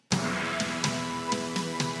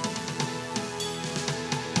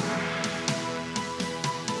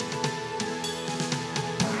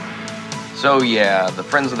So yeah, the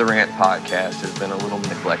Friends of the Rant podcast has been a little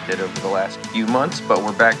neglected over the last few months, but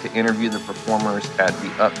we're back to interview the performers at the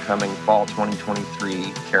upcoming Fall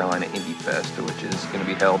 2023 Carolina Indie Fest, which is going to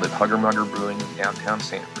be held at Hugger Mugger Brewing in downtown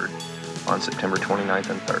Sanford on September 29th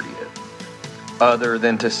and 30th. Other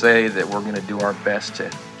than to say that we're going to do our best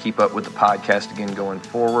to keep up with the podcast again going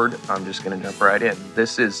forward, I'm just going to jump right in.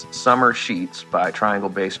 This is Summer Sheets by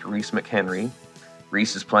Triangle-based Reese McHenry.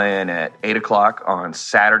 Reese is playing at 8 o'clock on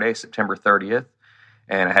Saturday, September 30th,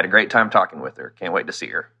 and I had a great time talking with her. Can't wait to see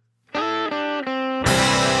her.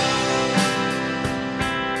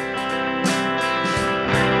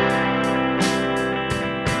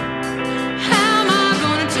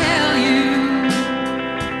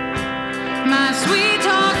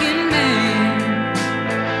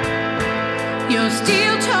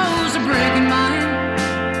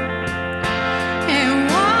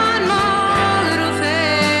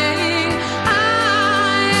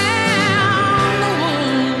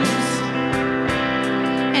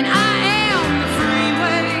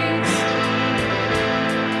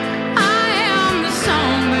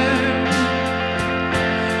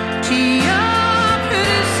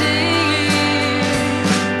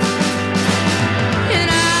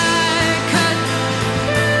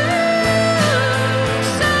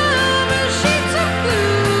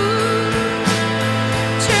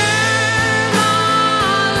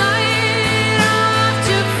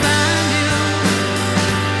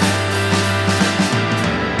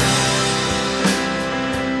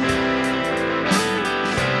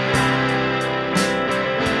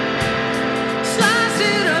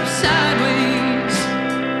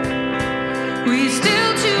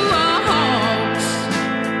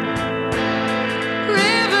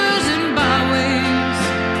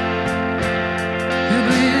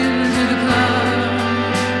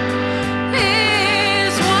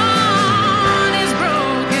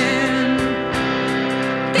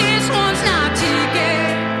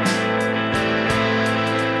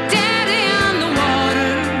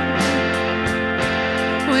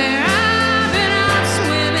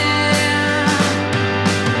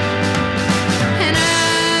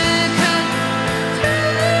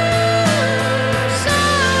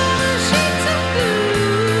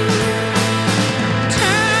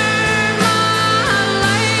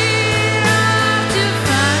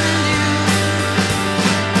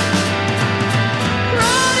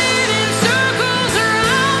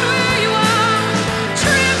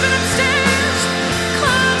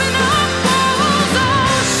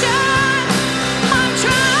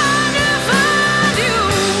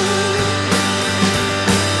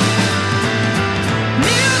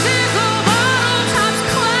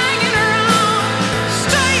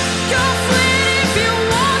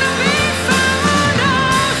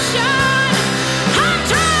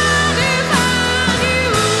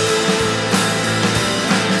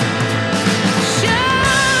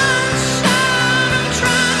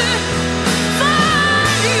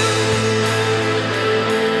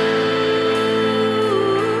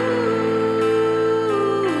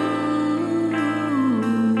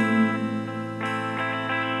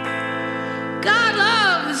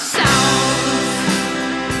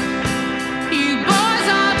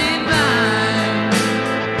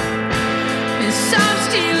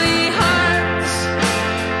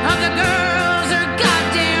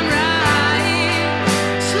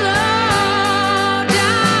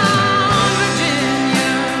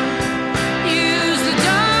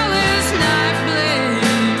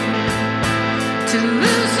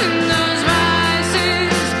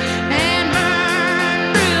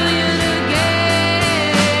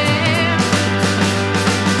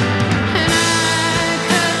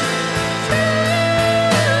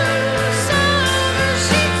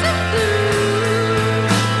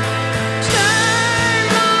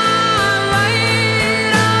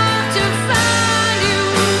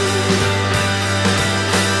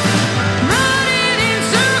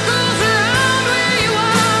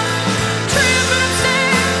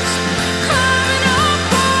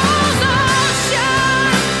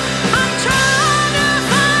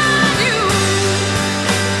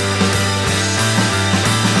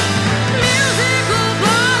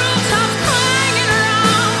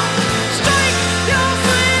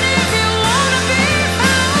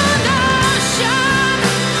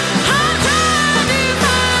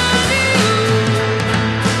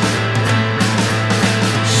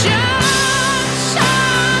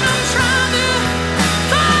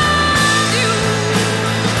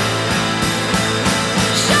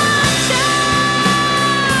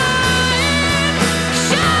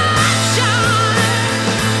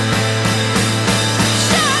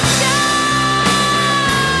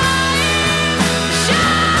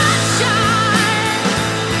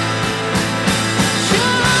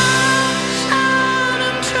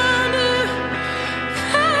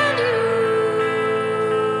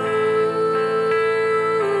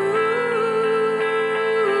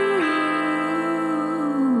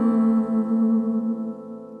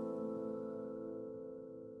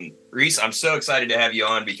 Reese, I'm so excited to have you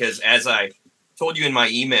on because as I told you in my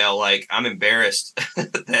email, like I'm embarrassed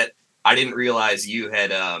that I didn't realize you had,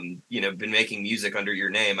 been making music under your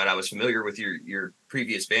name, and I was familiar with your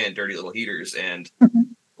previous band, Dirty Little Heaters. And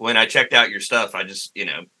when I checked out your stuff, I just,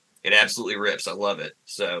 it absolutely rips. I love it.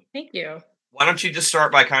 So Thank you. why don't you just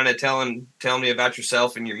start by kind of telling me about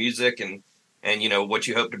yourself and your music and what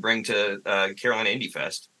you hope to bring to Carolina Indie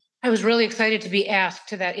Fest. I was really excited to be asked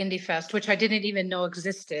to that Indie Fest, which I didn't even know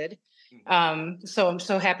existed. So I'm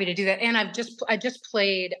so happy to do that. And I just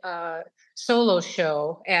played a solo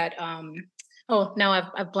show at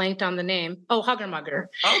now I've blanked on the name. Oh, Hugger Mugger.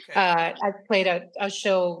 Okay. I played a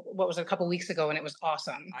show, what was it, a couple weeks ago, and it was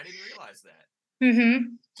awesome. I didn't realize that.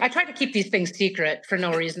 I try to keep these things secret for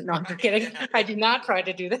no reason. No, I'm kidding. I do not try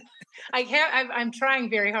to do that. I'm trying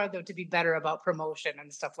very hard though to be better about promotion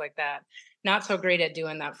and stuff like that. Not so great at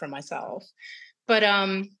doing that for myself. But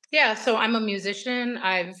so I'm a musician.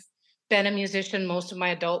 I've been a musician most of my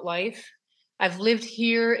adult life. I've lived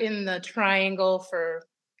here in the Triangle for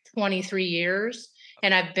 23 years,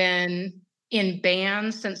 and I've been in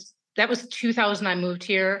bands since that was 2000. I moved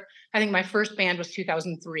here. I think my first band was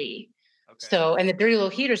 2003. Okay. So, and the Dirty Little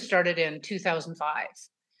Heaters started in 2005.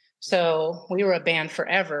 So we were a band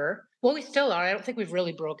forever. Well, we still are. I don't think we've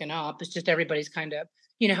really broken up. It's just everybody's kind of,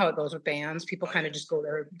 you know how it goes with bands. People kind of just go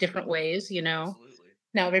their different ways, Absolutely.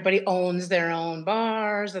 Now everybody owns their own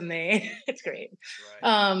bars and it's great.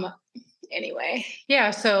 Right. Anyway,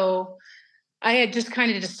 yeah. So I had just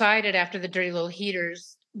kind of decided after the Dirty Little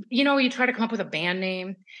Heaters, you try to come up with a band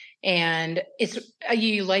name and it's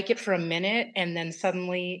you like it for a minute and then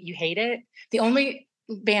suddenly you hate it. The only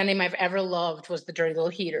band name I've ever loved was the Dirty Little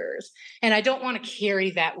Heaters. And I don't want to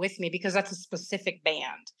carry that with me because that's a specific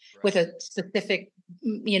band with a specific,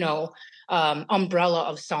 umbrella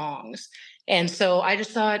of songs. And so I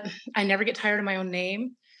just thought I never get tired of my own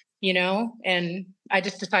name, and I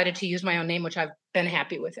just decided to use my own name, which I've been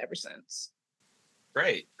happy with ever since.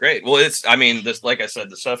 Great. Well, like I said,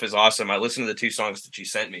 the stuff is awesome. I listened to the 2 songs that you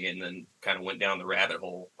sent me and then kind of went down the rabbit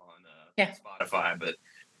hole on Spotify, but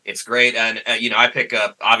it's great. And, I pick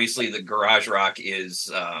up, obviously the garage rock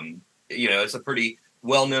is, it's a pretty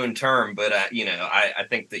well-known term, but, I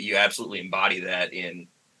think that you absolutely embody that in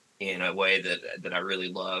a way that I really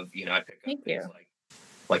love. I pick up things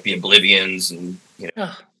like the Oblivions and,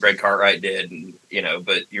 Greg Cartwright did, and,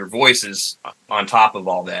 but your voice is on top of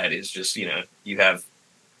all that is just, you have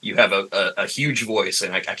a huge voice,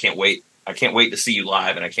 and I can't wait. I can't wait to see you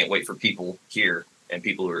live, and I can't wait for people here and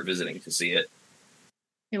people who are visiting to see it.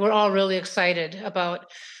 We're all really excited about,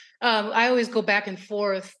 I always go back and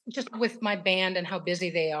forth just with my band and how busy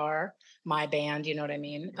they are. My band, you know what I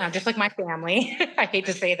mean? Just like my family. I hate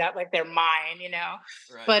to say that like they're mine,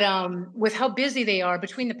 Right. But with how busy they are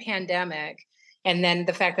between the pandemic and then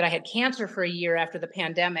the fact that I had cancer for a year after the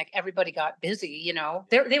pandemic, everybody got busy,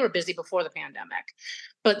 They were busy before the pandemic.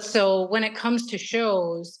 But so when it comes to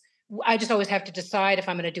shows, I just always have to decide if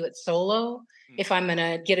I'm going to do it solo, if I'm going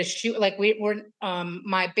to get a shoe. Like we're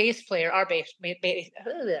my bass player, our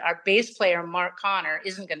bass player, Mark Connor,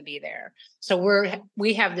 isn't going to be there. So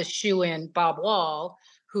we have this shoe in Bob Wall,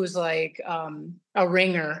 who's like a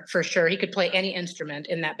ringer for sure. He could play any instrument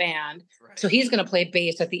in that band. Right. So he's going to play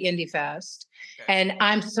bass at the Indie Fest. Okay. And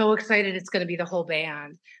I'm so excited it's going to be the whole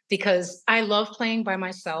band because I love playing by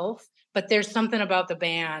myself. But there's something about the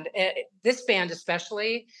band, this band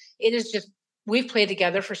especially, it is just, we've played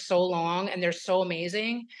together for so long and they're so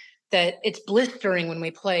amazing that it's blistering when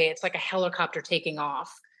we play. It's like a helicopter taking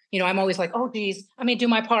off. I'm always like, oh, geez, let me do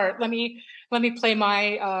my part. Let me play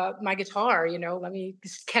my my guitar, let me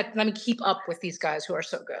keep up with these guys who are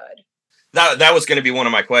so good. That was going to be one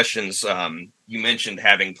of my questions. You mentioned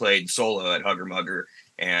having played solo at Hugger Mugger,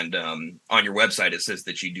 and on your website it says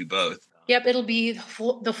that you do both. Yep, it'll be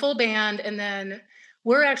the full band, and then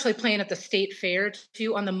we're actually playing at the state fair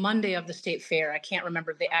too on the Monday of the state fair. I can't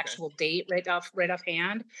remember the actual date right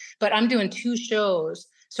offhand, but I'm doing 2 shows.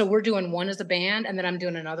 So we're doing one as a band, and then I'm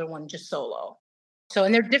doing another one just solo. So,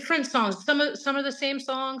 and they're different songs. Some are the same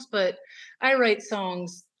songs, but I write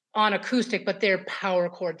songs on acoustic, but they're power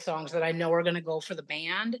chord songs that I know are going to go for the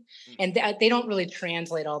band, and they don't really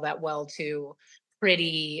translate all that well to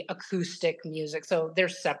pretty acoustic music. So they're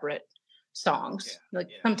separate songs.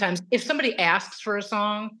 Sometimes if somebody asks for a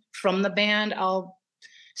song from the band, I'll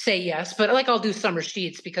say yes, but like I'll do Summer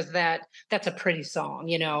Sheets because that's a pretty song,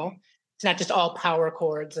 It's not just all power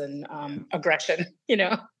chords and aggression,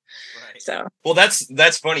 Right. So well,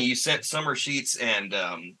 that's funny. You sent Summer Sheets and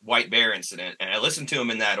White Bear Incident, and I listened to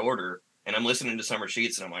them in that order, and I'm listening to Summer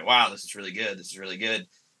Sheets and I'm like, wow, this is really good.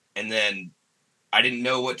 And then I didn't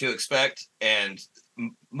know what to expect, and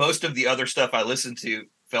most of the other stuff I listened to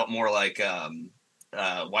felt more like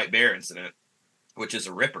White Bear Incident, which is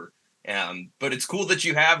a ripper. But it's cool that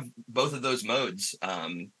you have both of those modes.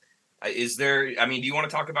 Is there? I mean, do you want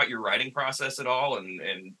to talk about your writing process at all, and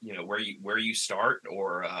where you start,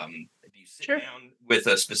 or do you sit down with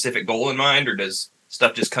a specific goal in mind, or does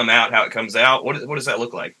stuff just come out how it comes out? What does that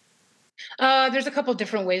look like? There's a couple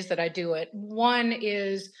different ways that I do it. One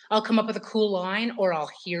is I'll come up with a cool line, or I'll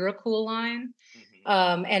hear a cool line,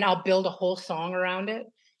 and I'll build a whole song around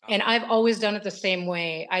it. And I've always done it the same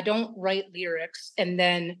way. I don't write lyrics and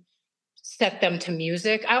then set them to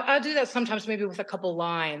music. I'll do that sometimes, maybe with a couple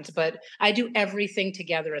lines, but I do everything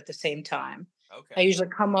together at the same time. Okay. I usually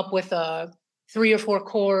come up with 3 or 4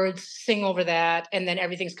 chords, sing over that, and then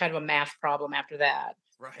everything's kind of a math problem after that.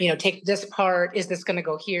 Right. Take this part. Is this going to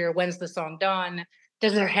go here? When's the song done?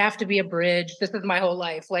 Does there have to be a bridge? This is my whole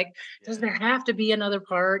life. Does there have to be another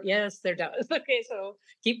part? Yes, there does. Okay, so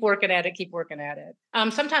keep working at it. Keep working at it.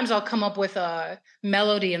 Sometimes I'll come up with a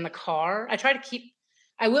melody in the car.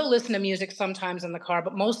 I will listen to music sometimes in the car,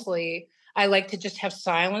 but mostly I like to just have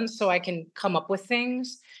silence so I can come up with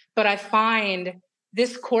things. But I find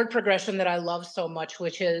this chord progression that I love so much,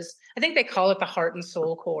 which is, I think they call it the heart and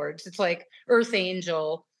soul chords. It's like Earth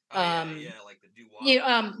Angel. Like the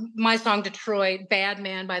doo-wop. My song Detroit, Bad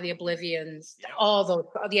Man by the Oblivions, all those,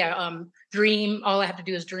 Dream, All I Have to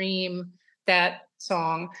Do Is Dream, that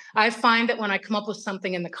song. I find that when I come up with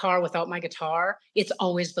something in the car without my guitar, it's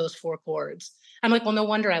always those 4 chords. I'm like, well, no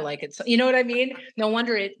wonder I like it. So, you know what I mean? No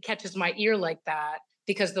wonder it catches my ear like that,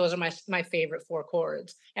 because those are my favorite 4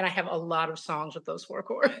 chords. And I have a lot of songs with those 4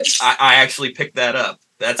 chords. I actually picked that up.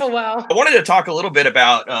 Oh, wow. I wanted to talk a little bit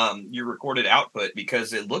about your recorded output,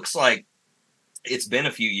 because it looks like it's been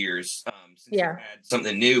a few years since you had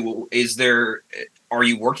something new. Are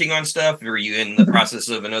you working on stuff? Are you in the process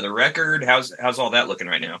of another record? How's all that looking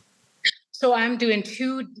right now? So I'm doing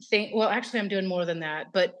 2 things. Well, actually, I'm doing more than that,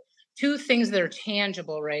 but 2 things that are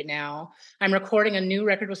tangible right now. I'm recording a new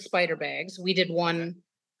record with Spider Bags. We did one.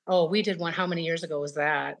 How many years ago was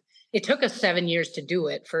that? It took us 7 years to do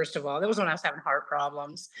it. First of all, that was when I was having heart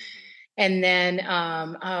problems. And then,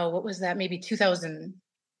 what was that? Maybe 2000.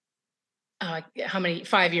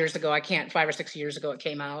 5 years ago? 5 or 6 years ago it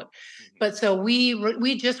came out. But so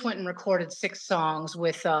we just went and recorded 6 songs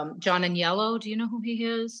with John and Yellow. Do you know who he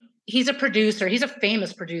is? He's a producer. He's a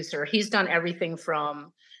famous producer. He's done everything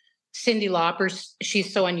from Cyndi Lauper's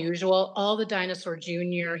She's So Unusual, all the Dinosaur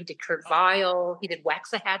Jr. He did Kurt Vile. He did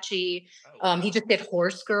Waxahachie. He just did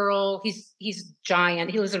Horse Girl. He's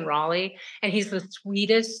giant. He lives in Raleigh, and he's the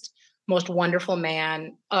sweetest, most wonderful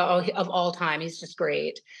man of all time. He's just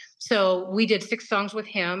great. So we did 6 songs with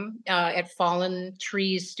him at Fallen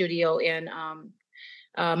Trees Studio in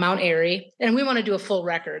Mount Airy, and we want to do a full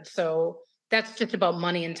record. So that's just about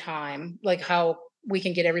money and time, like how we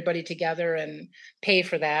can get everybody together and pay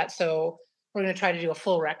for that. So we're going to try to do a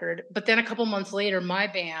full record. But then a couple months later, my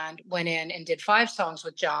band went in and did 5 songs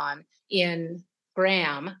with John in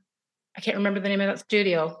Graham. I can't remember the name of that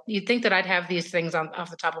studio. You'd think that I'd have these things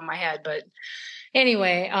off the top of my head, but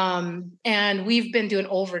anyway, and we've been doing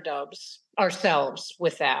overdubs ourselves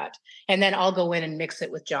with that. And then I'll go in and mix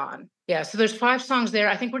it with John. Yeah. So there's 5 songs there.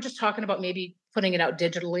 I think we're just talking about maybe putting it out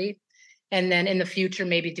digitally. And then in the future,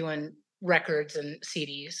 maybe doing records and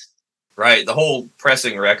CDs. Right. The whole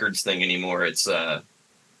pressing records thing anymore. Isn't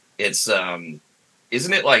there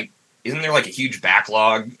like a huge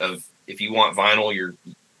backlog of, if you want vinyl, your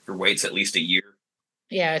wait's at least a year?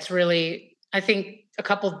 Yeah, it's really, I think a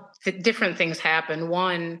couple different things happen.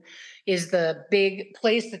 One is the big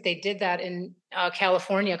place that they did that in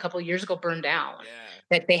California a couple of years ago burned down. Yeah.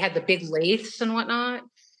 That they had the big lathes and whatnot.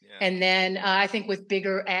 Yeah. And then I think with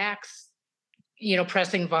bigger acts,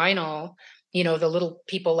 pressing vinyl, the little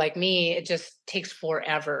people like me, it just takes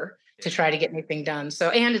forever to try to get anything done. So,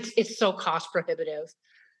 and it's so cost prohibitive,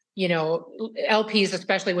 LPs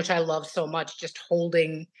especially, which I love so much, just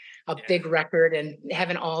holding a big record and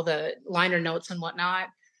having all the liner notes and whatnot.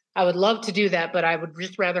 I would love to do that, but I would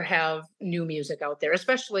just rather have new music out there,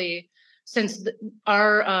 especially since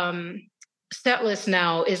our set list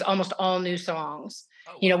now is almost all new songs.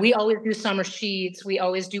 Oh, wow. We always do Summer Sheets. We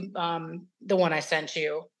always do the one I sent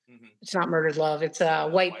you. Mm-hmm. It's not Murdered Love. It's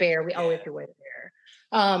White Bear. We always do White Bear.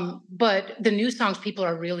 But the new songs people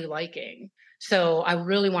are really liking. So I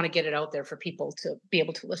really want to get it out there for people to be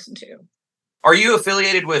able to listen to. Are you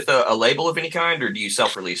affiliated with a label of any kind, or do you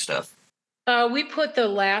self-release stuff? We put the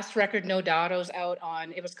last record, No Dados, out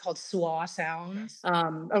on, it was called Swa Sounds.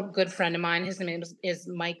 A good friend of mine, his name is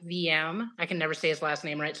Mike VM. I can never say his last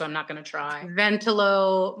name right, so I'm not going to try.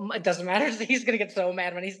 Ventilo, it doesn't matter. He's going to get so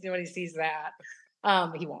mad when he sees that.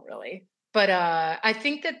 He won't really. But I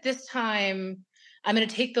think that this time I'm going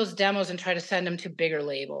to take those demos and try to send them to bigger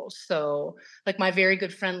labels. So, like my very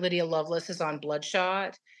good friend Lydia Lovelace is on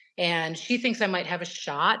Bloodshot, and she thinks I might have a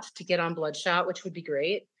shot to get on Bloodshot, which would be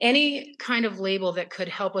great. Any kind of label that could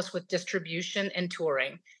help us with distribution and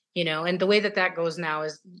touring, and the way that goes now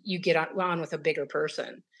is you get on with a bigger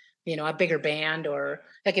person, a bigger band, or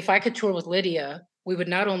like if I could tour with Lydia, we would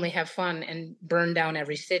not only have fun and burn down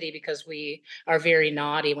every city because we are very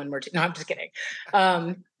naughty when we're no, I'm just kidding.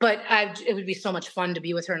 But it would be so much fun to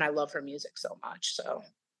be with her, and I love her music so much. So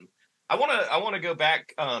I want to go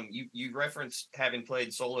back. You referenced having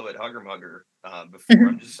played solo at Hugger Mugger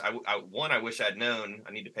before. I wish I'd known.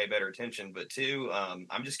 I need to pay better attention. But two,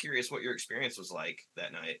 I'm just curious what your experience was like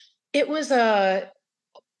that night. It was I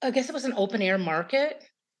guess it was an open air market.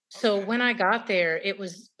 So Okay. when I got there,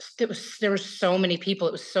 there were so many people.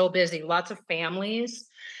 It was so busy, lots of families.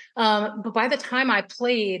 But by the time I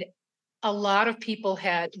played, a lot of people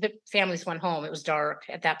the families went home. It was dark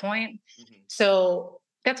at that point. Mm-hmm. So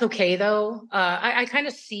that's okay though. I kind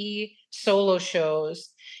of see solo shows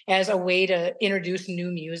as a way to introduce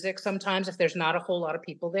new music sometimes if there's not a whole lot of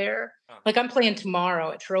people there. Like I'm playing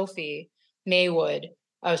tomorrow at Trophy Maywood,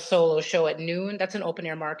 a solo show at noon. That's an open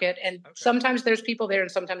air market. And sometimes there's people there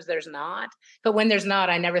and sometimes there's not. But when there's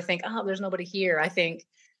not, I never think, oh, there's nobody here. I think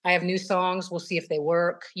I have new songs. We'll see if they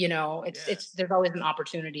work. There's always an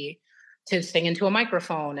opportunity to sing into a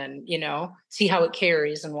microphone and, see how it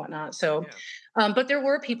carries and whatnot. So, but there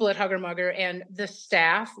were people at Hugger Mugger and the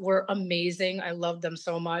staff were amazing. I loved them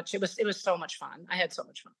so much. It was so much fun. I had so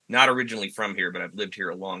much fun. Not originally from here, but I've lived here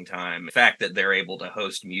a long time. The fact that they're able to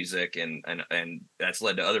host music and that's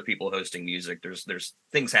led to other people hosting music. There's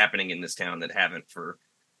things happening in this town that haven't for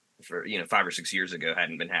 5 or 6 years ago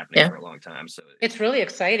hadn't been happening for a long time. So it's really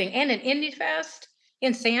exciting. And an Indie Fest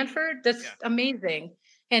in Sanford, that's amazing.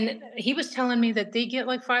 And he was telling me that they get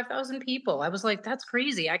like 5,000 people. I was like, that's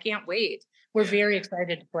crazy. I can't wait. We're very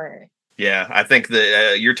excited to play. Yeah, I think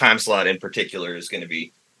that your time slot in particular is going to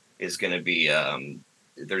be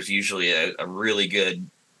there's usually a really good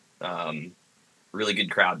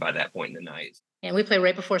crowd by that point in the night. And we play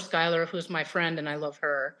right before Skylar, who's my friend, and I love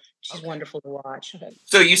her. She's wonderful to watch.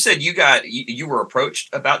 So you said you were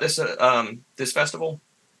approached about this festival?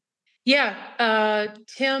 Yeah,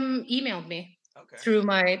 Tim emailed me through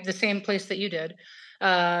the same place that you did,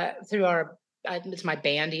 through it's my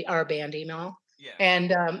our band email. Yeah.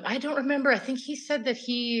 And I don't remember. I think he said that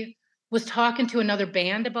he was talking to another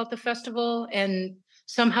band about the festival, and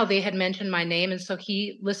somehow they had mentioned my name, and so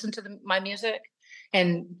he listened to my music.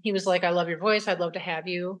 And he was like, I love your voice. I'd love to have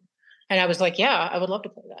you. And I was like, yeah, I would love to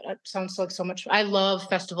play that. It sounds like so much. I love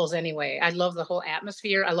festivals anyway. I love the whole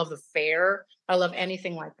atmosphere. I love the fair. I love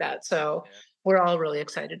anything like that. So we're all really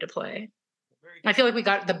excited to play. I feel like we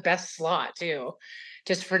got the best slot too,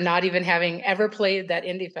 just for not even having ever played that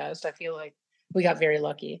Indie Fest. I feel like we got very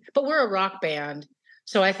lucky. But we're a rock band.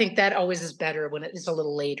 So I think that always is better when it's a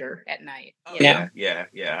little later at night. Yeah.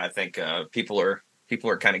 I think people are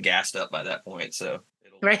kind of gassed up by that point, so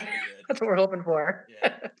right. That's what we're hoping for.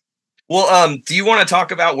 Yeah. Well, do you want to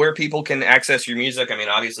talk about where people can access your music? I mean,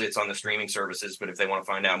 obviously it's on the streaming services, but if they want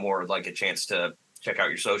to find out more, like a chance to check out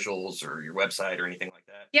your socials or your website or anything like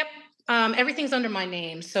that. Yep. Everything's under my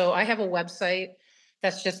name. So I have a website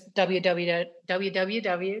that's just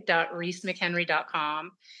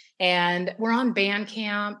www.reesemchenry.com. And we're on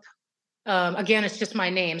Bandcamp. Again, it's just my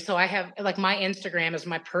name. So I have my Instagram is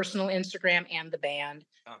my personal Instagram and the band.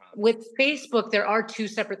 With Facebook, there are two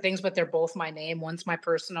separate things, but they're both my name. One's my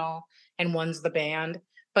personal and one's the band.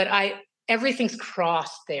 But everything's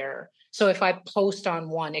crossed there. So if I post on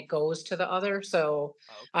one, it goes to the other. So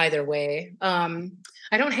either way, I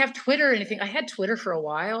don't have Twitter or anything. I had Twitter for a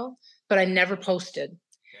while, but I never posted.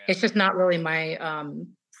 It's just not really my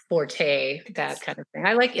forte, that kind of thing.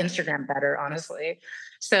 I like Instagram better, honestly.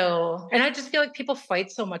 So, and I just feel like people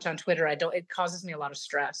fight so much on Twitter. It causes me a lot of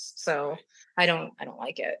stress. So I don't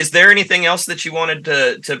like it. Is there anything else that you wanted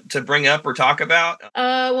to bring up or talk about?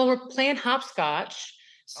 Well, we're playing Hopscotch.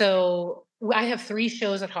 So I have 3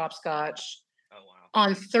 shows at Hopscotch. Oh, wow.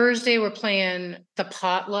 On Thursday, we're playing the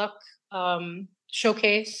Potluck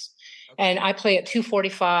showcase. And I play at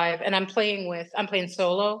 2:45, and I'm playing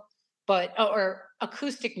solo, or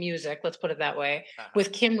acoustic music, let's put it that way,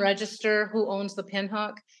 with Kim Register, who owns the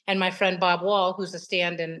Pinhook, and my friend Bob Wall, who's a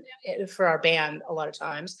stand-in for our band a lot of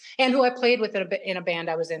times, and who I played with in a band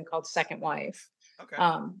I was in called Second Wife.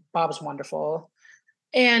 Bob's wonderful.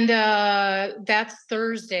 And that's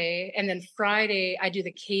Thursday. And then Friday, I do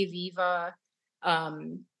the K Viva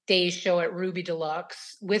day show at Ruby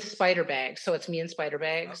Deluxe with Spider Bags. So it's me and Spider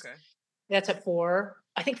Bags. That's at 4.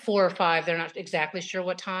 I think 4 or 5. They're not exactly sure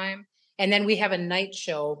what time. And then we have a night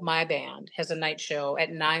show. My band has a night show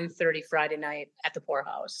at 9:30 Friday night at the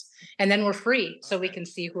Poorhouse. And then we're free, so we can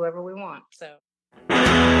see whoever we want. So.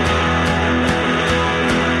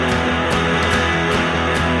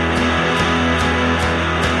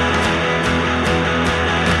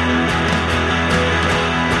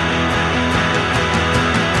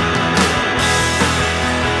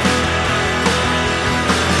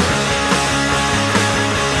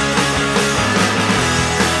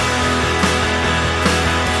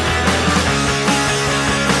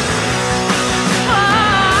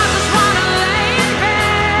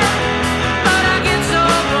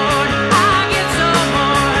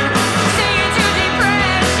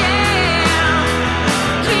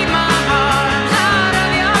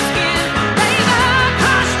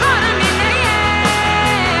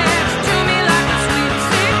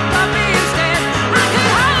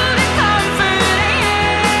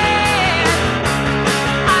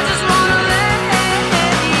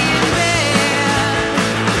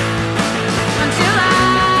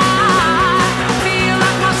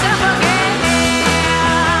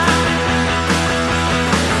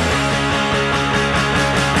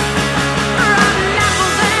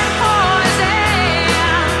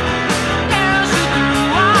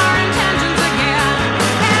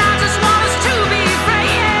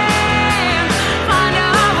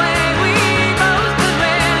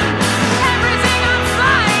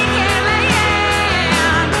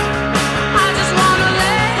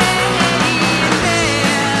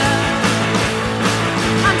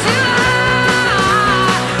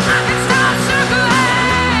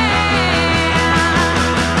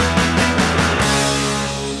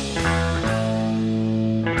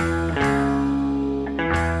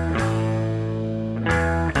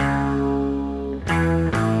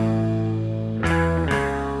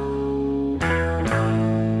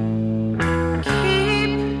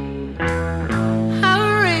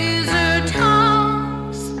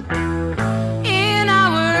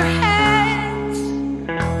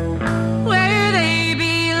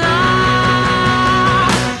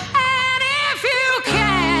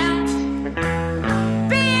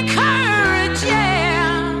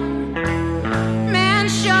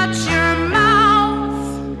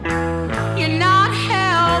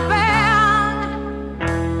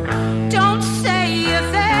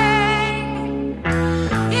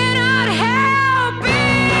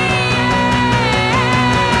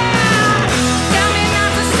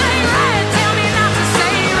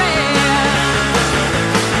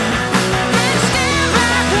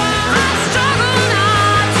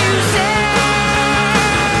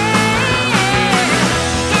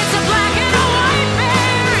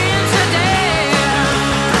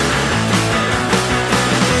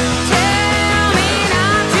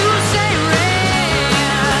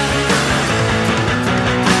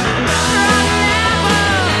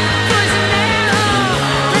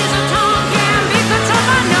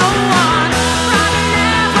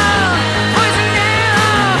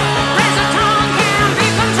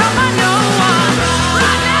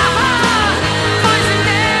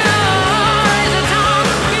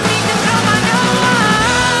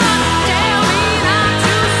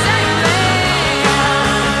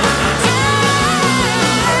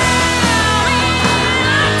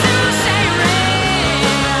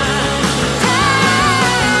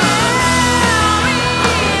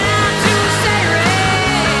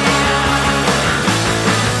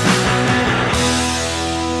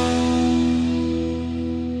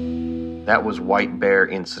 That was White Bear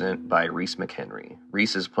Incident by Reese McHenry.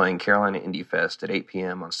 Reese is playing Carolina Indie Fest at 8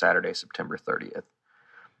 p.m. on Saturday, September 30th.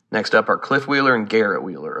 Next up are Cliff Wheeler and Garret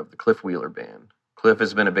Wheeler of the Cliff Wheeler Band. Cliff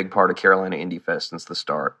has been a big part of Carolina Indie Fest since the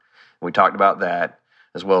start, and we talked about that,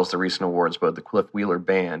 as well as the recent awards both the Cliff Wheeler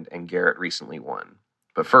Band and Garret recently won.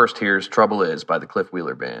 But first, here's Trouble Is by the Cliff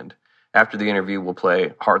Wheeler Band. After the interview, we'll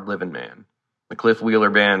play Hard Livin' Man. The Cliff Wheeler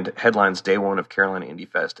Band headlines Day 1 of Carolina Indie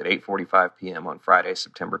Fest at 8:45 p.m. on Friday,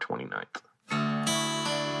 September 29th.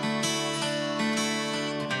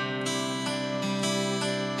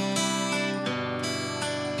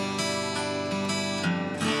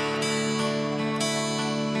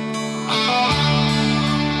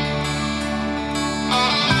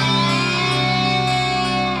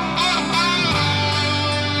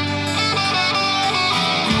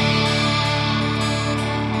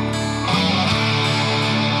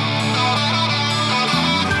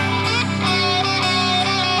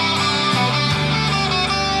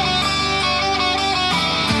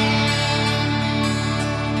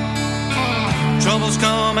 Troubles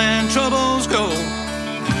come and troubles go.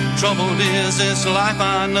 Troubled is this life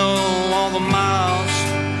I know. All the miles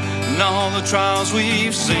and all the trials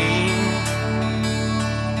we've seen.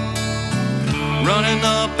 Running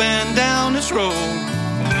up and down this road,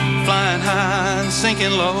 flying high and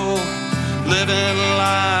sinking low, living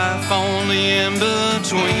life on the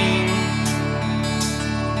in-between.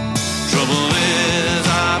 Trouble is,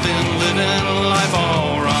 I've been living life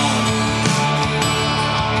all wrong.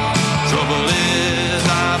 Trouble is,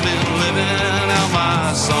 I've been living out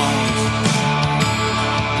my songs.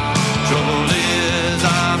 Trouble is,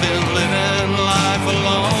 I've been living life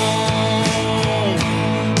alone.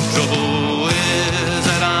 Trouble is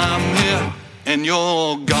that I'm here and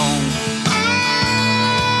you're gone.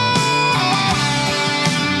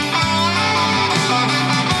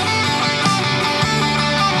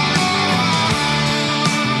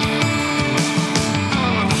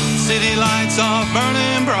 City lights are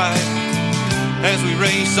burning bright as we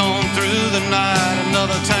race on through the night.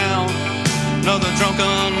 Another town, another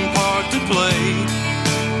drunken part to play.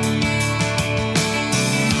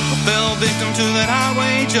 I fell victim to that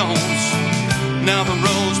highway Jones. Now the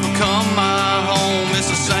roads become my home. It's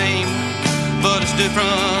the same, but it's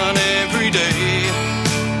different every day.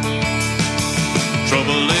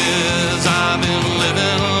 Trouble is, I've been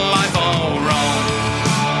living life all wrong.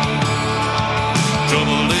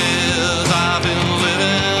 Trouble is, I've been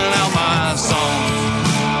living out my songs.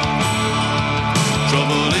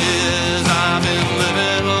 Trouble is, I've been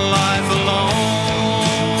living life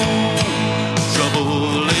alone.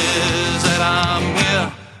 Trouble is that I'm here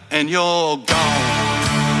and you're gone.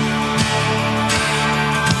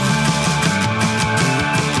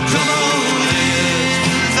 Trouble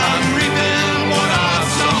is, I'm reaping what I've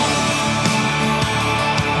sown.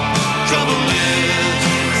 Trouble is,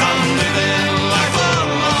 I'm living life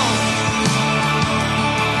alone.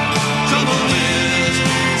 Trouble is,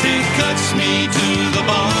 it cuts me to the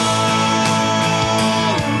bone.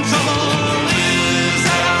 Trouble is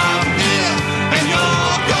that I'm here and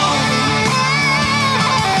you're gone.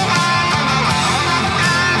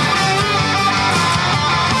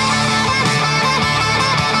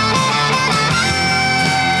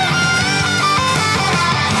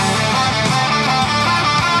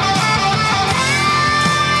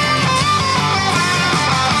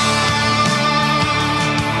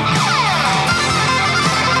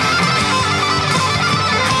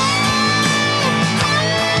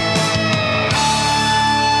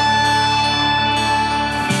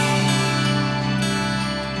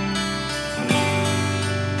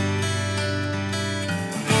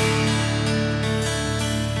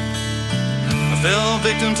 Fell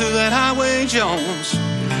victim to that highway Jones.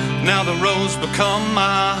 Now the roads become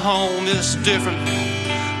my home. It's different,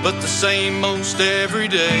 but the same most every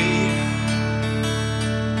day.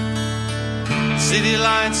 City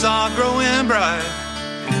lights are growing bright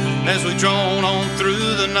as we drone on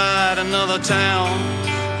through the night. Another town,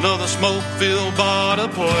 another smoke-filled bar to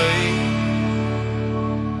play.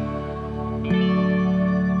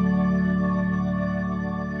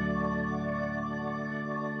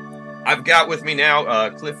 I've got with me now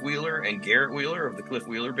Cliff Wheeler and Garret Wheeler of the Cliff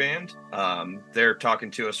Wheeler Band. They're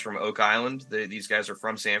talking to us from Oak Island. These guys are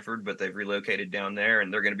from Sanford, but they've relocated down there,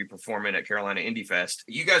 and they're going to be performing at Carolina Indie Fest.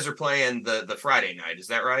 You guys are playing the Friday night, is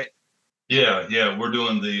that right? Yeah, we're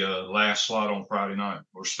doing the last slot on Friday night.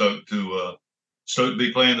 We're stoked to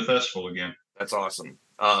be playing the festival again. That's awesome.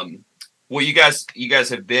 Well, you guys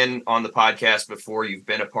have been on the podcast before. You've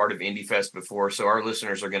been a part of Indie Fest before, so our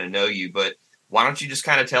listeners are going to know you, but why don't you just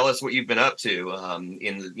kind of tell us what you've been up to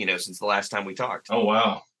since the last time we talked? Oh,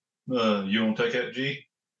 wow. You want to take that, G?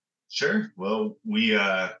 Sure. Well, we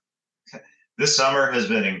this summer has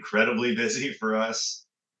been incredibly busy for us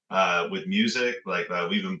with music. Like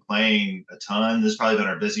we've been playing a ton. This has probably been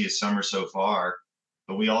our busiest summer so far.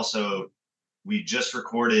 But we just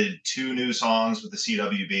recorded 2 new songs with the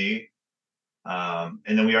CWB.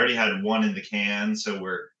 And then we already had one in the can. So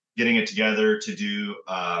we're getting it together to do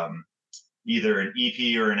either an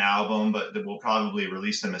EP or an album, but we'll probably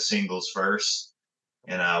release them as singles first.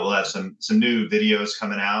 And we'll have some new videos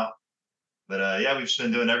coming out. But we've just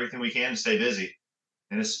been doing everything we can to stay busy.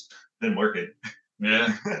 And it's been working.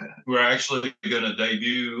 Yeah. We're actually going to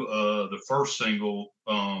debut the first single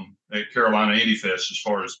at Carolina Indie Fest as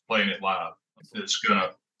far as playing it live.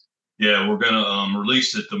 We're going to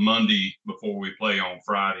release it the Monday before we play on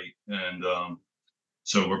Friday. And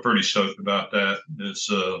so we're pretty stoked about that. It's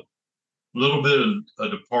a little bit of a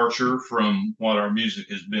departure from what our music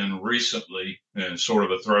has been recently, and sort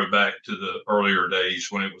of a throwback to the earlier days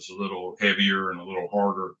when it was a little heavier and a little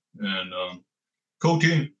harder. And cool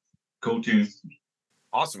tune.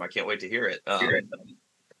 Awesome. I can't wait to hear it.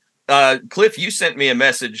 Cliff, you sent me a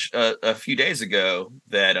message a few days ago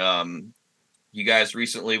that you guys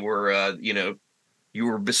recently were, you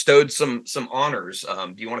were bestowed some honors.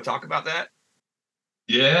 Do you want to talk about that?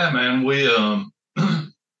 Yeah, man, we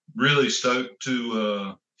really stoked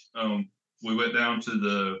to. We went down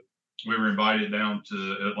to we were invited down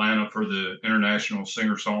to Atlanta for the International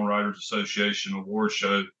Singer-Songwriters Association Award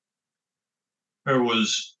Show. There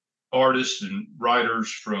was artists and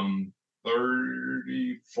writers from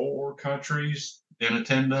 34 countries in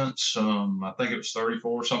attendance. I think it was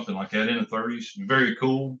 34, something like that, in the 30s. Very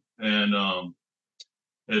cool. And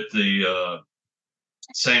at the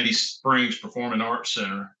Sandy Springs Performing Arts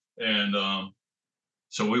Center. And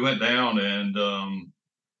so we went down, and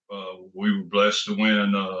we were blessed to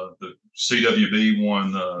win. The CWB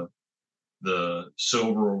won the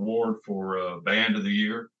Silver Award for Band of the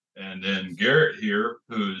Year. And then Garrett here,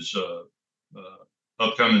 who's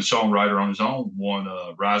upcoming songwriter on his own, won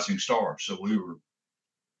Rising Star. So we were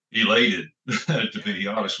elated, to be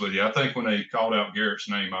honest with you. I think when they called out Garrett's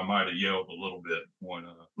name, I might have yelled a little bit.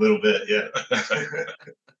 Little bit, yeah.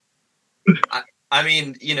 I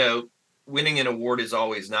mean, winning an award is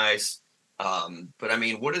always nice. But I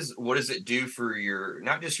mean, what does it do for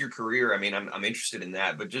not just your career? I mean, I'm interested in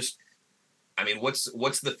that, but just, I mean,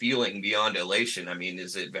 what's the feeling beyond elation? I mean,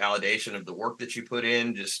 is it validation of the work that you put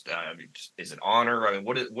in? Just is it honor? I mean,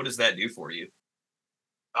 what does that do for you?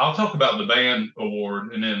 I'll talk about the band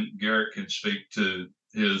award, and then Garrett can speak to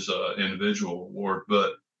his individual award.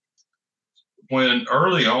 But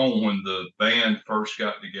early on, when the band first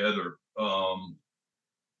got together,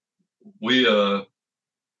 we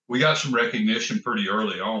got some recognition pretty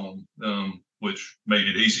early on, which made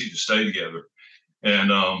it easy to stay together.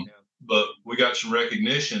 And but we got some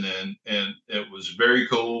recognition, and it was very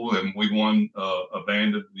cool. And we won a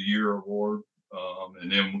Band of the Year award, and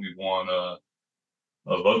then we won a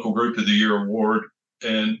Local Group of the Year award.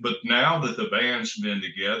 But now that the band's been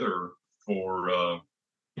together for a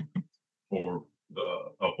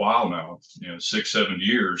while now, 6-7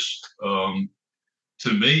 years,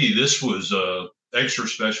 to me this was extra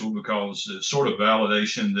special, because it's sort of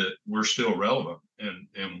validation that we're still relevant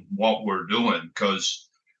in what we're doing. Because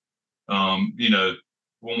when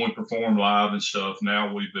we perform live and stuff,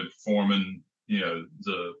 now we've been performing,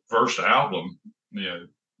 the first album,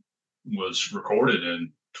 was recorded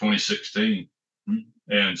in 2016.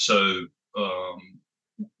 And so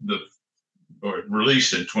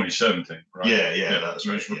released in 2017, right? Yeah, that's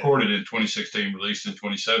right. It was recorded in 2016, released in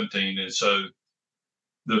 2017. And so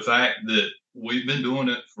the fact that we've been doing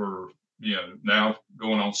it for, now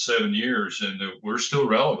going on 7 years, and that we're still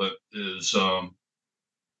relevant is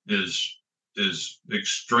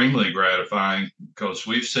extremely gratifying, because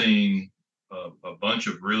we've seen a bunch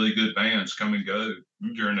of really good bands come and go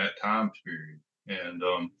during that time period. And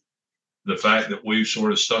the fact that we've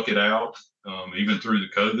sort of stuck it out, even through the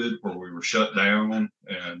COVID, where we were shut down,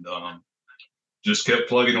 and just kept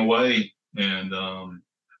plugging away, and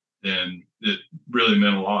it really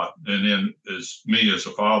meant a lot. And then as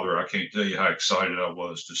a father, I can't tell you how excited I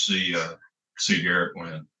was to see Garrett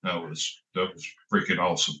win. That was freaking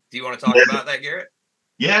awesome. Do you want to talk about that, Garrett?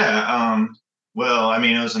 Yeah. Well, I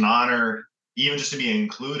mean, it was an honor even just to be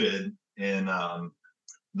included in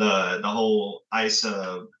the whole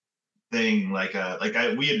ISA thing. We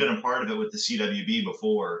had been a part of it with the CWB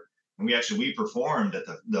before, and we performed at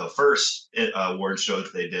the first award show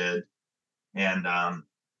that they did, and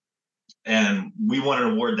we won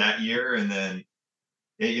an award that year. And then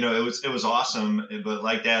it was awesome. But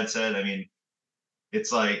like Dad said, I mean,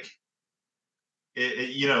 it's like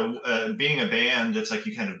being a band, it's like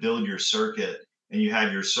you kind of build your circuit, and you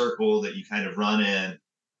have your circle that you kind of run in.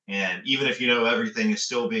 And even if everything is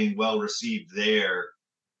still being well received there,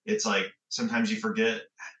 it's like sometimes you forget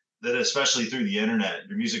that, especially through the internet,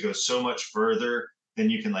 your music goes so much further than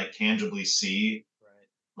you can like tangibly see, right,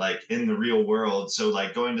 like in the real world. So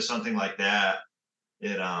like going to something like that,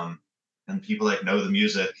 it and people like know the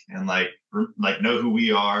music and like know who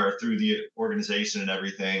we are through the organization and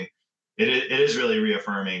everything. It is really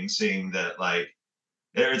reaffirming, seeing that like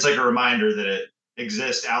it's like a reminder that it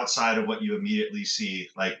exists outside of what you immediately see,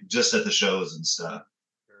 like just at the shows and stuff.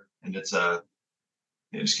 Sure. And it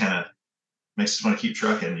just kind of makes us want to keep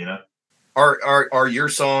trucking, Are your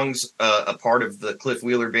songs a part of the Cliff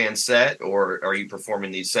Wheeler band set, or are you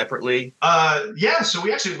performing these separately? Yeah, so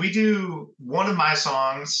we do one of my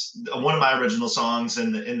original songs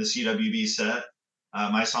in the CWB set,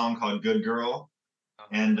 my song called Good Girl.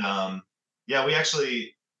 And we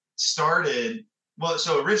actually started,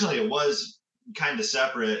 so originally it was kind of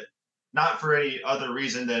separate, not for any other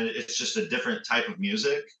reason than it's just a different type of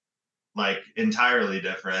music, like entirely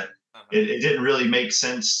different. It didn't really make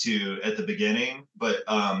sense at the beginning, but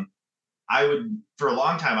for a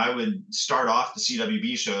long time, I would start off the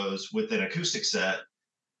CWB shows with an acoustic set.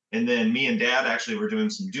 And then me and Dad actually were doing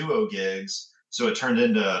some duo gigs. So it turned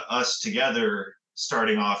into us together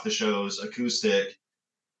starting off the shows acoustic.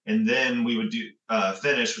 And then we would do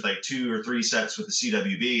finish with like 2 or 3 sets with the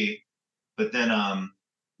CWB. But then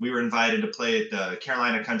we were invited to play at the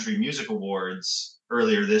Carolina Country Music Awards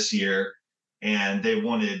earlier this year. And they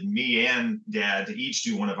wanted me and Dad to each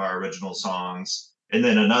do one of our original songs and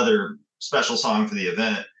then another special song for the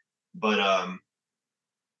event. But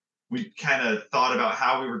we kind of thought about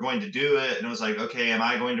how we were going to do it. And it was like, okay, am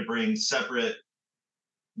I going to bring separate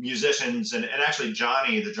musicians? And actually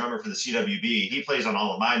Johnny, the drummer for the CWB, he plays on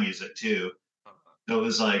all of my music too. So it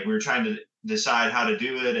was like we were trying to decide how to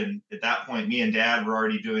do it. And at that point, me and Dad were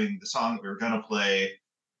already doing the song that we were going to play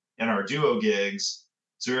in our duo gigs.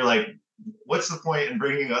 So we were like, what's the point in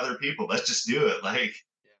bringing other people? Let's just do it. Like,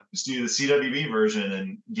 just do the CWB version.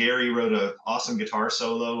 And Gary wrote an awesome guitar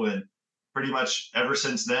solo. And pretty much ever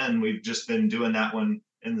since then, we've just been doing that one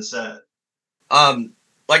in the set.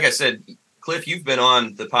 Like I said, Cliff, you've been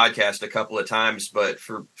on the podcast a couple of times, but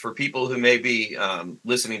for people who may be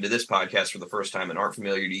listening to this podcast for the first time and aren't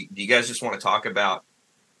familiar, do you guys just want to talk about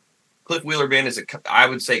Cliff Wheeler Band is I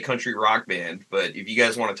would say country rock band, but if you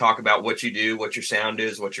guys want to talk about what you do, what your sound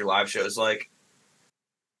is, what your live show is like.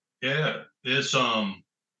 Yeah, it's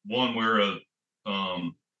one we're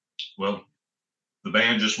the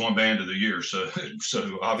band just won Band of the Year, so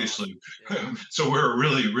obviously, so we're a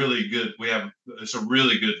really good. It's a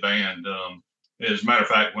really good band. As a matter of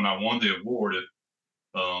fact, when I won the award,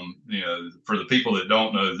 for the people that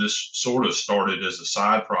don't know, this sort of started as a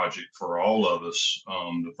side project for all of us.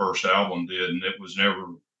 The first album did, and it was never.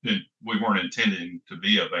 We weren't intending to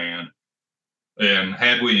be a band, and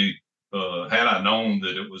had I known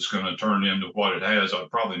that it was going to turn into what it has,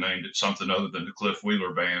 I'd probably named it something other than the Cliff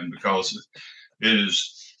Wheeler Band, because it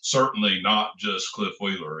is certainly not just Cliff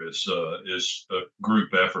Wheeler. It's a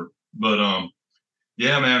group effort. But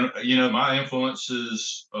yeah, man, my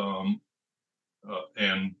influences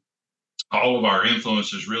and all of our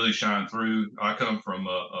influences really shine through. I come from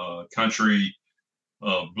a country,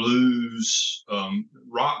 blues,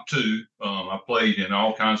 rock too. I played in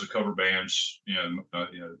all kinds of cover bands,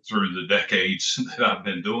 through the decades that I've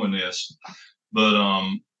been doing this.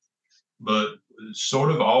 But sort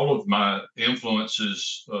of all of my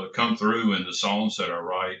influences come through in the songs that I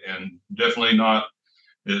write, and definitely not.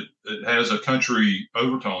 It has a country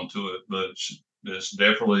overtone to it, but this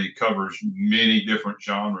definitely covers many different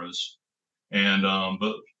genres. And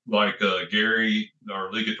but like Gary,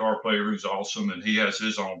 our lead guitar player, who's awesome, and he has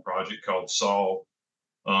his own project called Saul.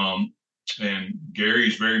 And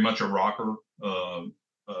Gary's very much a rocker, on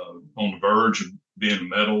the verge of being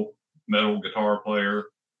a metal guitar player.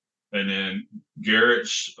 And then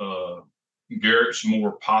Garrett's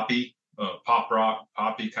more poppy, pop rock,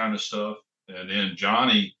 poppy kind of stuff. And then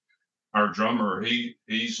Johnny, our drummer,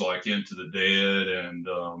 he's like Into the Dead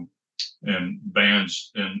and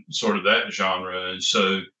bands and sort of that genre. And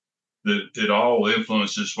so it all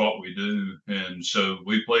influences what we do. And so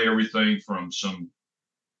we play everything from some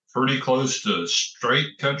pretty close to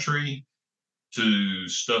straight country to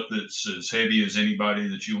stuff that's as heavy as anybody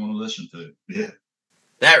that you want to listen to. Yeah.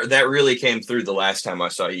 That really came through the last time I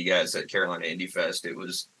saw you guys at Carolina Indie Fest. It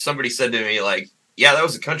was, somebody said to me, like, yeah, that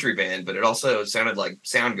was a country band, but it also sounded like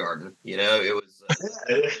Soundgarden. It was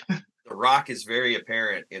the rock is very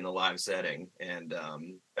apparent in the live setting, and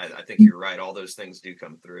I think you're right. All those things do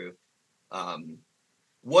come through.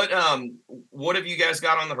 What have you guys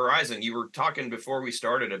got on the horizon? You were talking before we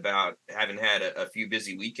started about having had a few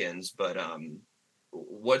busy weekends, but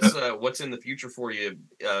what's in the future for you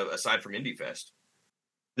aside from Indie Fest?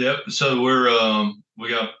 Yep. So we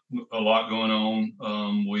got a lot going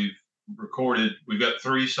on. We've got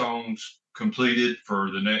 3 songs completed for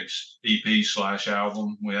the next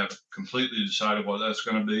EP/album. We haven't completely decided what that's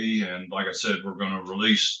going to be. And like I said, we're going to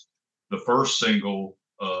release the first single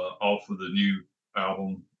off of the new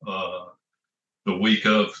album the week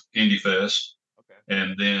of Indie Fest. Okay.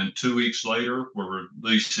 And then 2 weeks later, we're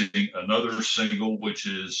releasing another single, which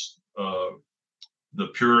is the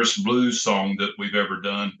purest blues song that we've ever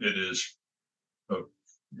done. It is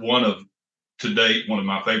to date, one of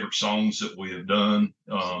my favorite songs that we have done.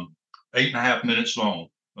 8.5 minutes long.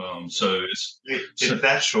 So it's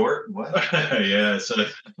that short. What? Yeah. So,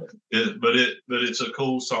 but it's a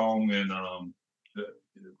cool song, and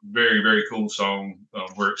very, very cool song.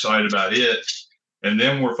 We're excited about it. And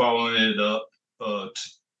then we're following it up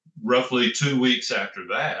roughly 2 weeks after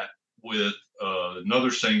that with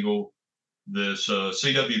another single, this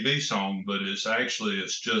CWB song, but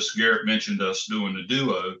it's just Garrett mentioned us doing a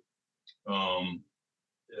duo.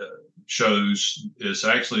 shows is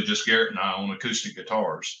actually just Garrett and I on acoustic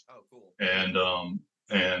guitars. Oh, cool.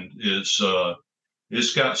 And it's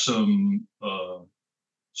got some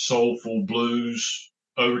soulful blues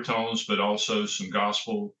overtones, but also some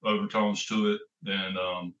gospel overtones to it.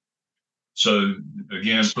 And so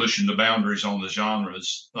again, pushing the boundaries on the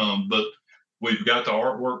genres. But we've got the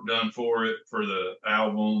artwork done for it for the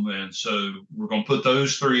album. And so we're going to put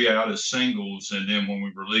those 3 out as singles. And then when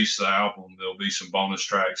we release the album, there'll be some bonus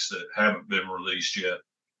tracks that haven't been released yet.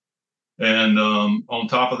 And on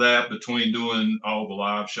top of that, between doing all the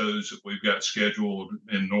live shows that we've got scheduled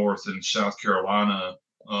in North and South Carolina,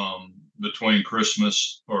 between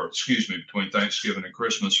Thanksgiving and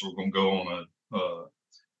Christmas, we're going to go on a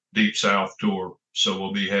Deep South tour. So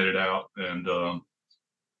we'll be headed out and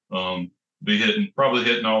be probably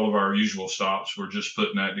hitting all of our usual stops. We're just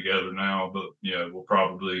putting that together now, but we'll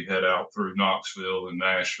probably head out through Knoxville and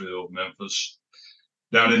Nashville, Memphis.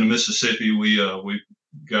 Down in Mississippi, we've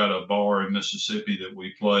got a bar in Mississippi that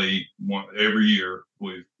we play every year.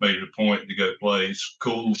 We've made it a point to go play. It's a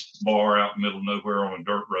cool bar out in the middle of nowhere on a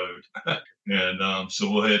dirt road. And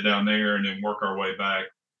so we'll head down there and then work our way back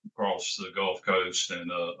across the Gulf Coast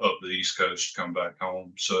and up the East Coast to come back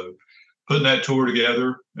home. So putting that tour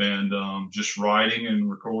together and just writing and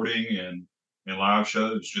recording and live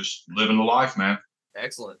shows, just living the life, man.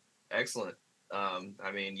 Excellent.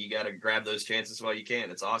 You got to grab those chances while you can.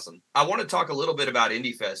 It's awesome. I want to talk a little bit about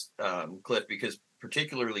Indie Fest, Cliff, because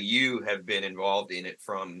particularly you have been involved in it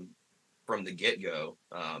from the get-go.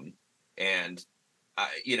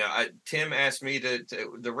 Tim asked me to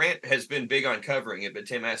the Rant has been big on covering it, but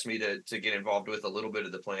Tim asked me to get involved with a little bit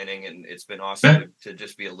of the planning, and it's been awesome to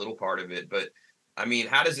just be a little part of it. But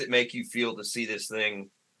how does it make you feel to see this thing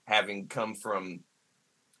having come from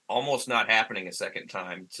almost not happening a second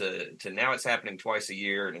time to now it's happening twice a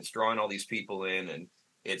year, and it's drawing all these people in, and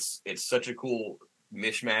it's such a cool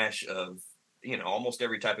mishmash of almost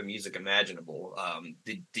every type of music imaginable.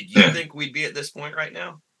 Did you think we'd be at this point right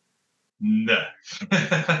now? No.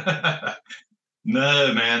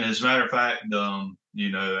 No, man. As a matter of fact,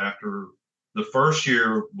 after the first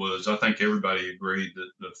year was, I think everybody agreed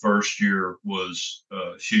that the first year was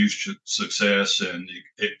a huge success and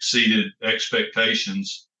exceeded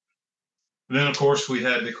expectations. And then, of course, we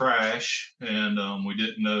had the crash, and we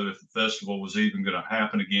didn't know if the festival was even going to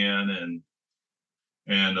happen again.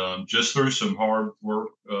 And just through some hard work,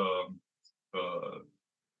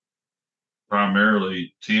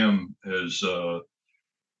 primarily Tim has led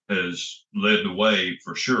the way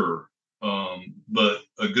for sure. But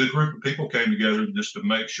a good group of people came together just to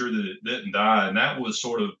make sure that it didn't die. And that was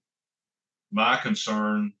sort of my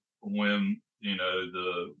concern when,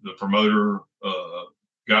 the promoter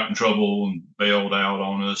got in trouble and bailed out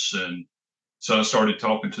on us. And so I started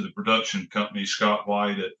talking to the production company, Scott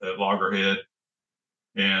White at Loggerhead.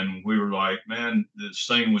 And we were like, man, this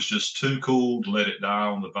thing was just too cool to let it die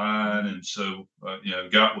on the vine. And so,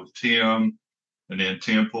 got with Tim, and then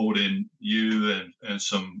Tim pulled in you and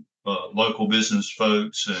some local business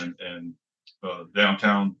folks and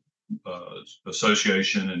downtown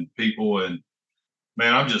association and people. And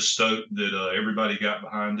man, I'm just stoked that everybody got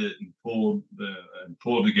behind it and pulled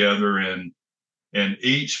together. And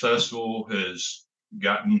each festival has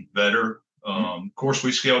gotten better. Of course,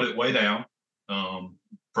 we scaled it way down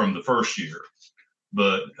from the first year,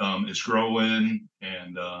 but it's growing,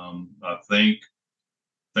 and I think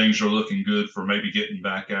things are looking good for maybe getting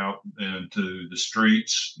back out into the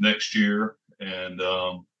streets next year. And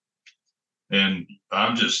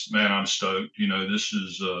I'm just, man, I'm stoked. This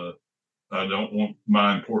is I don't want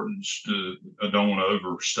to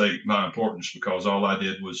overstate my importance, because all I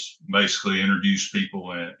did was basically introduce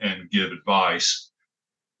people and give advice.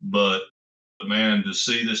 But man, to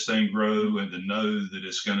see this thing grow and to know that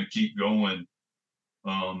it's going to keep going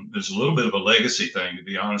is a little bit of a legacy thing, to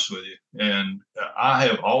be honest with you. And I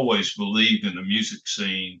have always believed in the music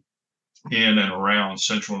scene in and around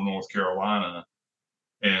Central North Carolina,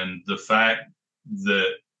 and the fact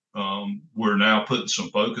that we're now putting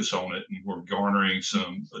some focus on it, and we're garnering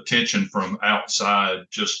some attention from outside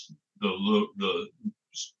just the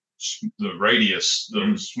radius,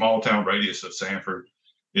 the small town radius of Sanford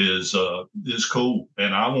is cool.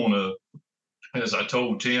 And I want to, as I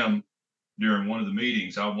told Tim during one of the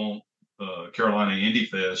meetings, I want Carolina Indie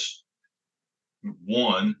Fest,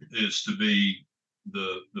 one, is to be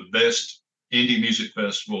the best indie music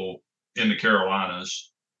festival in the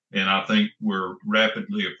Carolinas. And I think we're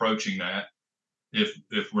rapidly approaching that,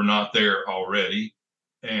 if we're not there already.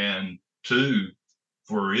 And two,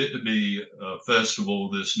 for it to be a festival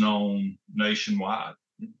that's known nationwide.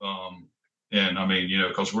 And I mean,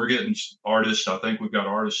 because we're getting artists. I think we've got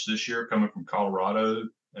artists this year coming from Colorado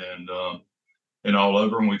and all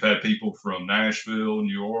over. And we've had people from Nashville,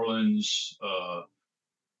 New Orleans,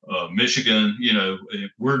 Michigan.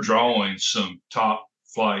 We're drawing some top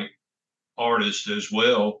flight artists as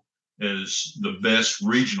well as the best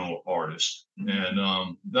regional artists. And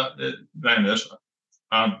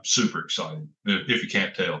I'm super excited if you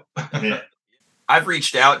can't tell. Yeah. I've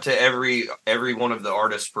reached out to every one of the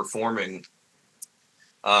artists performing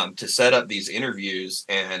to set up these interviews,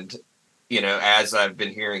 and as I've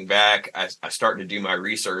been hearing back, I start to do my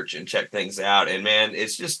research and check things out, and man,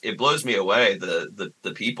 it blows me away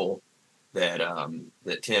the people that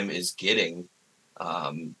Tim is getting.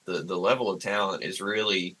 The level of talent is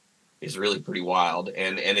really pretty wild,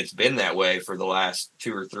 and it's been that way for the last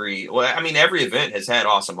 2 or 3. Well, I mean, every event has had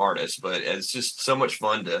awesome artists, but it's just so much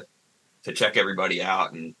fun to check everybody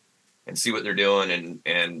out and see what they're doing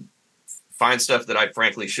and find stuff that I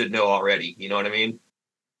frankly should know already. You know what I mean?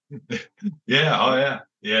 Yeah. Oh yeah.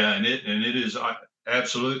 Yeah. And it is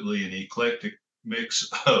absolutely an eclectic mix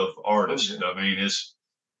of artists. Oh, yeah.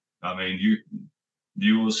 I mean,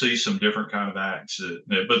 you will see some different kind of acts,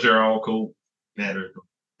 but they're all cool. Yeah.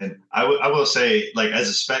 And I will say, like, as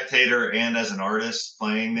a spectator and as an artist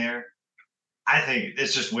playing there, I think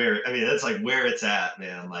it's just that's like where it's at,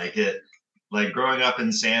 man. Like growing up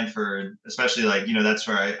in Sanford, especially that's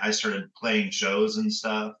where I started playing shows and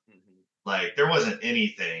stuff. Mm-hmm. Like there wasn't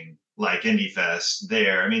anything like Indie Fest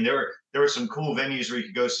there. I mean, there were some cool venues where you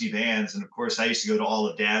could go see bands. And of course I used to go to all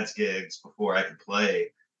of Dad's gigs before I could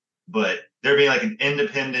play, but there being like an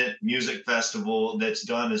independent music festival that's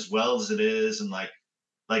done as well as it is. And like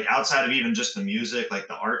outside of even just the music, like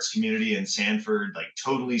the arts community in Sanford, like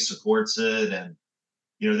totally supports it. And,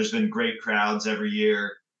 there's been great crowds every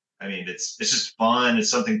year. I mean, it's just fun.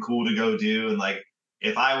 It's something cool to go do. And like,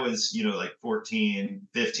 if I was, like 14,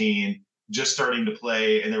 15, just starting to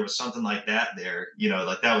play and there was something like that there,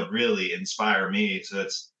 like that would really inspire me. So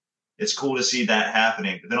it's cool to see that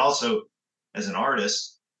happening. But then also as an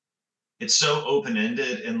artist, it's so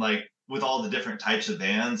open-ended, and like with all the different types of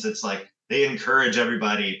bands, it's like they encourage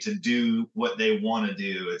everybody to do what they want to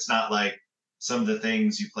do. It's not like some of the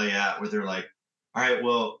things you play at where they're like, all right,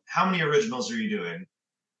 well, how many originals are you doing?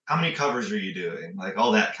 How many covers are you doing? Like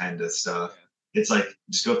all that kind of stuff. It's like,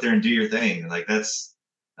 just go up there and do your thing. Like that's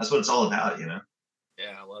what it's all about, Yeah,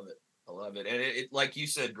 I love it. And it like you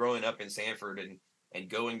said, growing up in Sanford and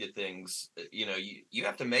going to things, you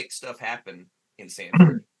have to make stuff happen in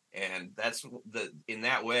Sanford. And that's in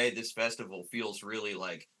that way, this festival feels really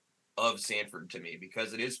like of Sanford to me,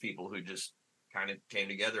 because it is people who just kind of came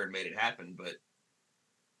together and made it happen. But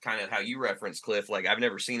kind of how you referenced, Cliff, like I've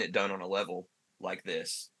never seen it done on a level like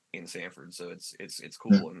this in Sanford. So it's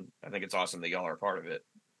cool. And I think it's awesome that y'all are a part of it.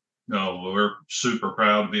 No, we're super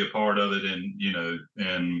proud to be a part of it. And,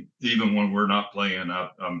 and even when we're not playing,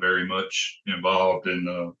 I'm very much involved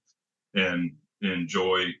and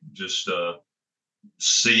enjoy just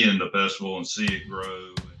seeing the festival and see it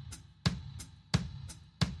grow.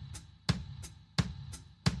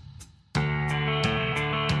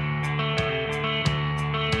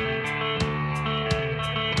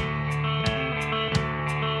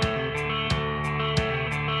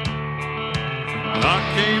 I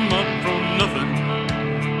came up from nothing.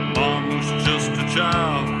 Mom was just a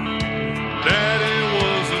child. Daddy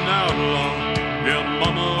was an outlaw. Yeah,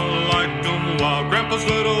 Mama liked him wild. Grandpa's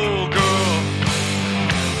little girl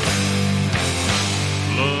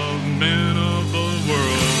loved men of the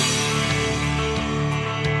world.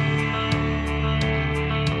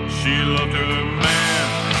 She loved her man,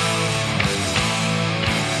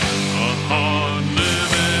 a hard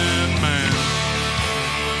living man.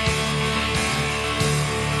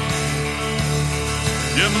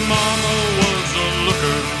 Yeah, Mama was a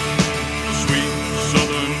looker, a sweet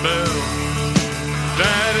southern belle.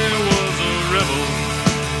 Daddy was a rebel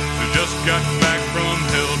who just got back from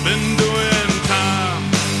hell, been doing time.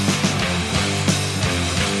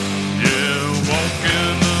 Yeah,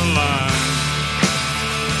 walking the line.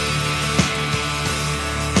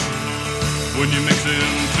 When you mix in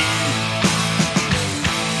two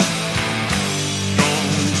strong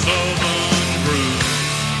southern brews,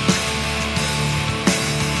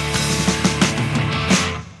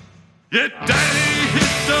 yeah, Daddy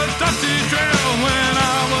hit the dusty trail when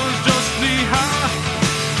I was just knee-high.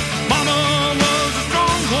 Mama was a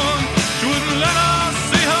strong one. She wouldn't let us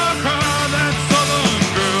see her cry. That southern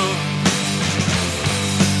girl,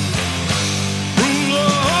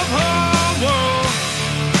 ruler of her world,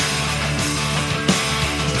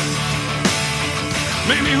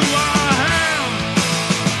 made me who I